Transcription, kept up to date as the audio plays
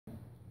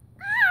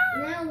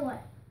Now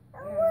what?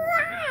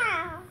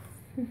 Wow.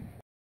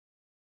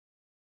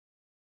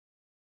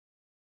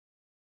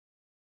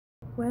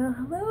 Well,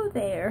 hello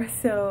there.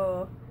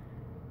 So,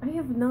 I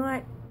have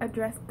not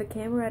addressed the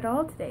camera at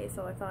all today,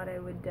 so I thought I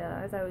would,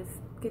 as I was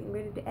getting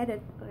ready to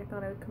edit, I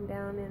thought I would come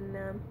down and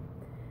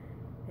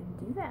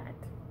do that.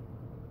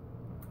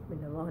 I'm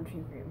in the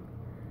laundry room.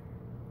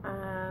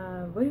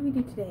 What did we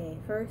do today?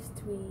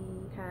 First, we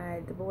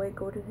had the boy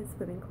go to his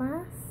swimming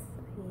class,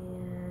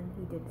 and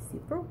he did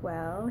super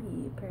well.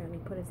 He apparently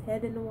put his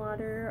head in the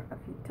water a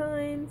few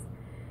times,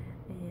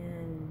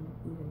 and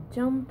even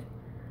jumped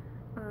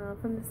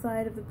from the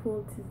side of the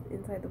pool to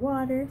inside the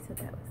water, so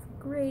that was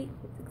great.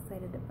 He was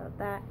excited about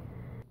that.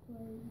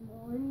 Good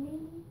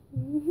morning.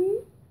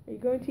 Are you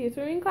going to your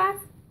swimming class?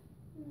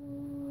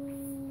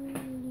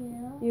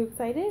 Yeah. You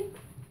excited?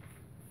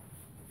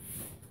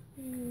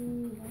 I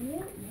don't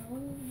know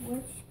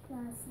which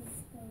class is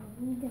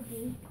going. The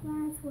big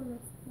class or the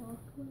small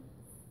class?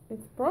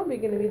 It's probably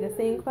going to be the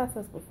same class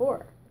as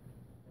before.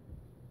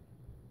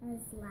 As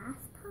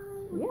last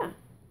time? Yeah,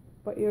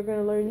 but you're going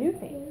to learn new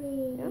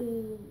things. Yeah?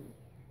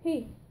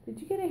 Hey,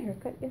 did you get a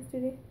haircut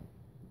yesterday?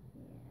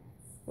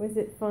 Yes. Was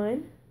it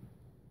fun?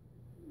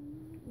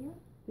 Yep.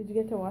 Did you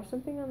get to watch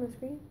something on the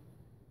screen?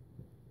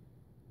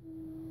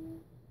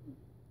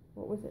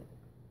 What was it?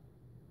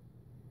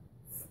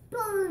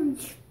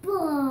 SpongeBob!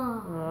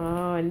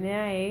 Oh,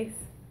 nice.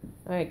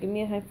 Alright, give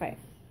me a high five.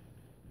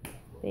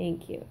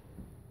 Thank you.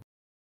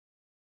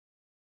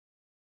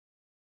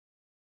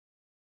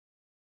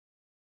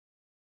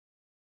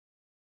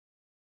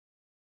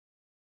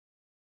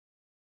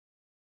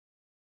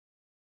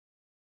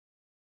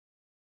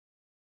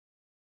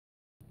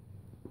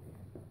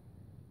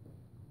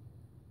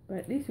 But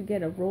at least we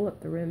get a roll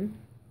up the rim.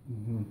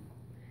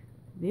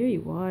 Very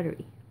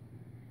watery.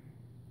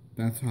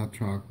 That's hot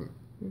chocolate.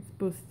 It's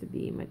supposed to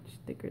be much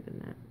thicker than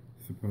that.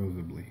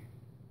 Supposedly.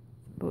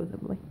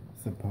 Supposedly.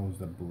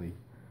 Supposedly.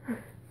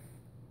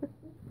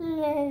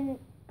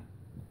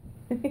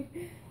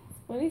 It's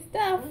funny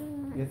stuff.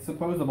 It's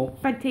supposable.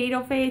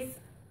 Potato face.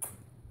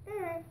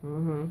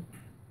 Have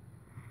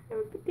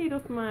a potato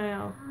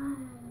smile.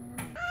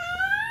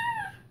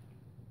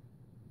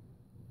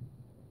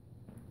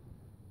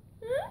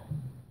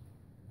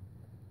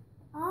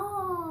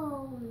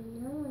 Oh,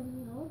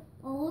 no.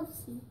 Oh,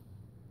 see.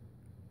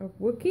 A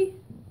Wookiee?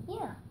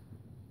 Yeah.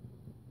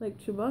 Like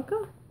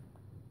Chewbacca?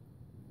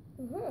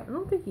 I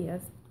don't think he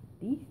has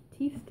these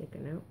teeth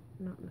sticking out.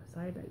 Not on the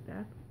side like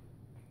that.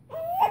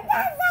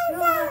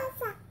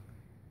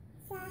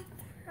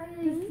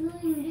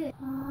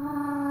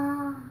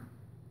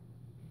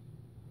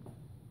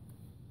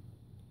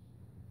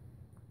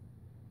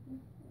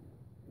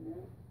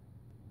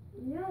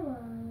 Now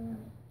what?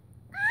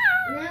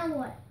 Now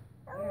what?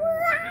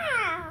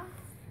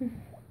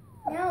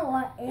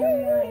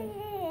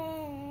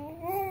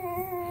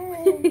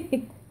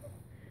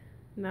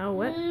 Now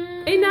what?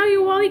 Hey, now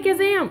you Wally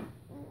Kazam!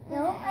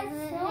 No,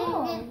 I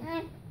saw.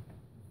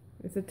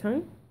 Is it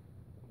tongue?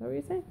 Is that what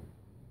you're saying?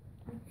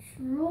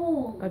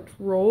 Troll. A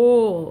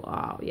troll.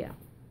 Oh, yeah.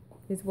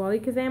 Is Wally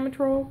Kazam a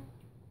troll?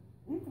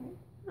 Oh,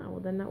 well,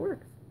 then that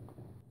works.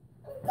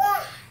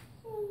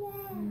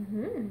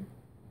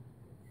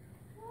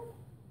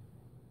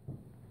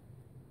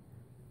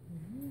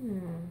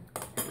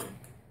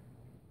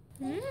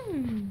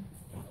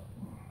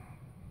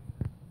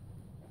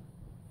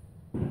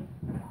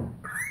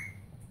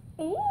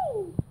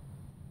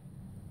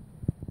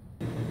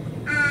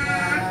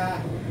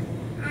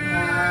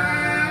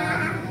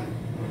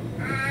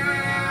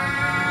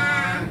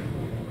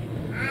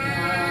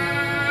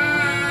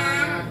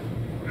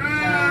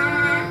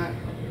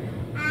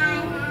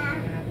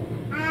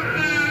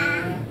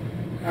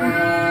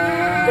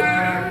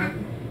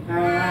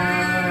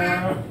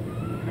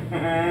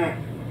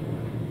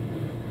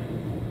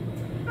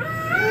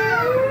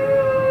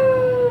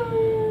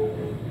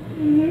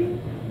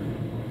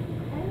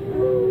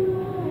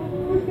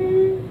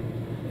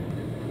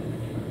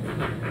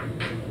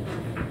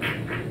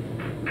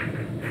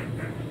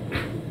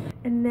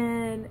 And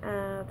then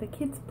the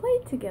kids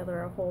played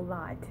together a whole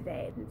lot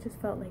today. It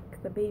just felt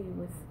like the baby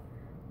was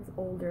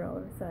older all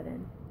of a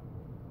sudden.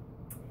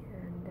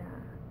 And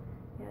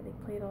yeah, they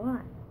played a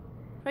lot.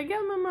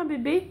 Regarde maman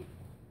bébé.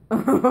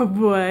 Oh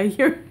boy,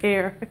 your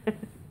hair.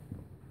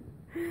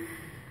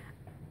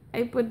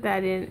 I put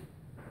that in,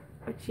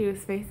 but she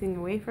was facing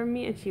away from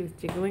me and she was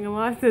jiggling a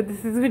lot, so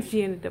this is what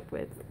she ended up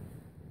with.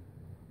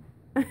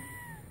 We're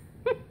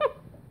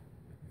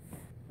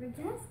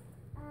just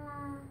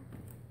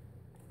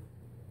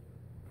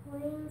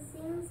pulling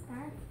things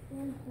back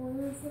and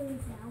pulling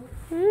things out.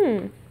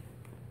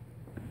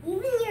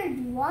 Even your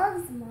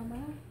gloves,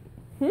 Mama.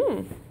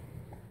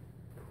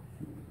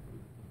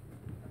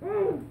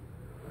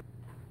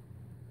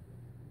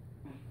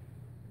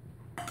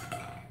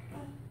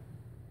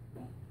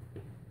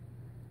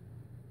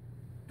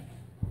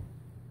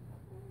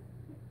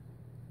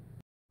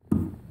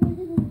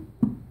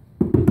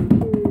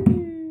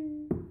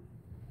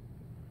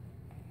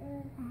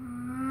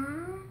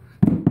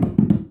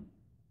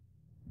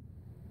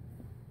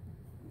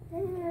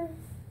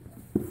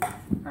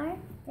 Are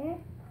there?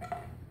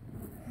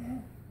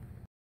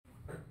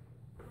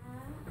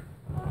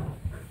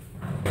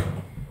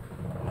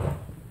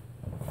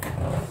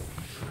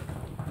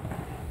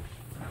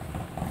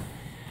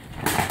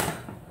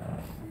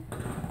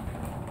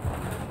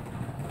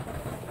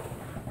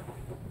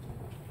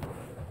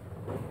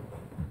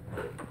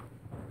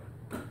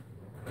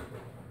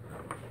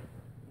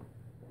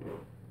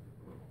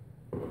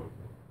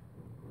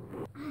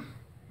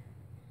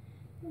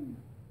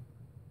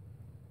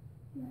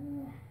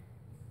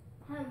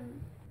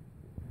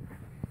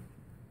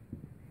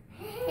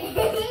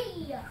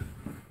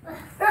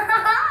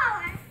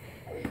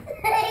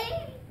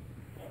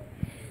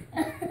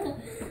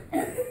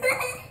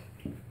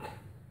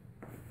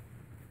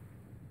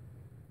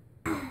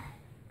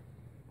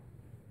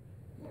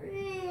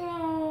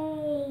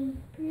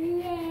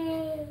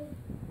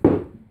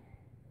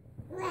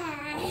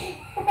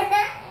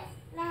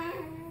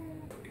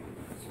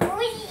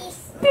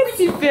 Qu'est-ce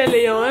que tu fais,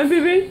 Léon, hein,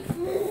 bébé?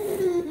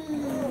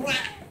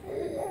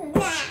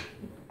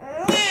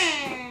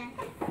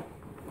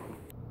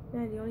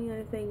 Yeah, the only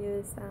other thing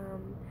is,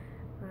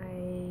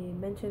 I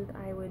mentioned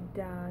I would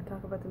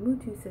talk about the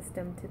Mutu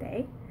system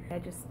today. I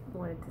just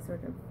wanted to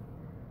sort of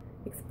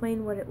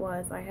explain what it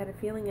was. I had a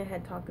feeling I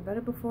had talked about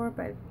it before,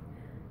 but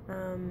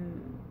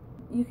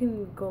you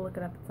can go look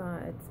it up.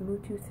 It's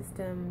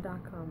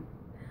mutusystem.com.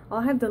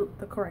 I'll have the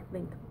correct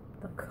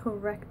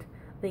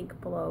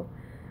link below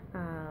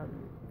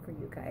for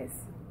you guys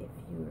if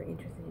you are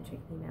interested in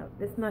checking it out.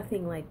 There's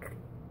nothing like,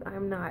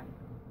 I'm not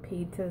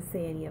paid to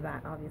say any of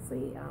that,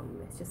 obviously.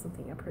 It's just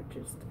something I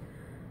purchased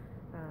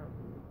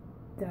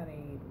that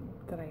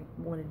I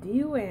want to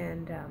do,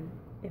 and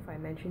if I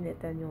mention it,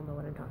 then you'll know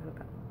what I'm talking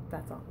about.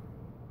 That's all.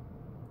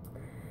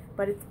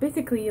 But it's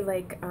basically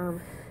like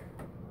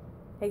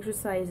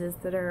exercises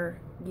that are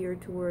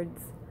geared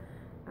towards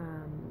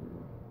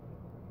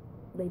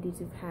ladies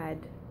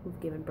who've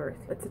given birth.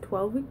 It's a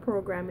 12-week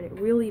program, and it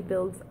really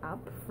builds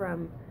up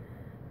from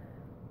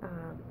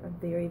a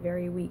very,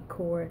 very weak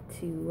core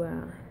to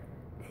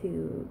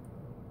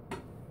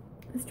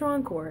a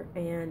strong core,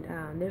 and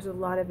there's a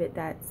lot of it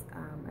that's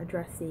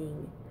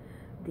addressing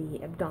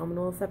the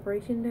abdominal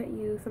separation that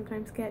you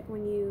sometimes get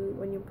when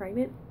you're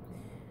pregnant.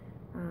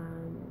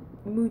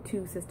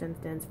 Mutu system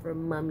stands for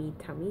mummy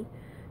tummy,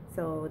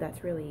 so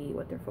that's really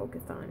what they're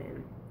focused on.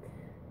 And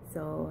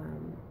so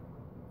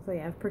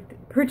yeah, I've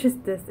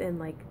purchased this in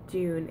like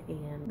June,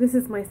 and this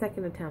is my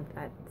second attempt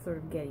at sort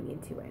of getting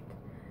into it.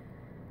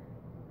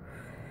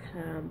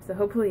 So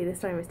hopefully this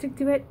time I stick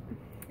to it,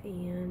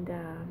 and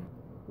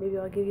maybe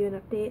I'll give you an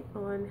update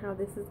on how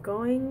this is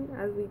going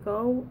as we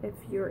go. If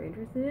you're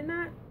interested in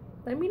that,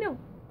 let me know.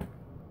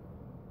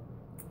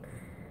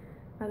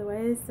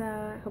 Otherwise,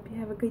 I hope you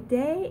have a good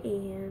day,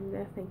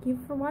 and thank you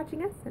for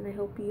watching us, and I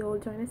hope you'll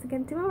join us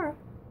again tomorrow.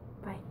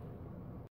 Bye.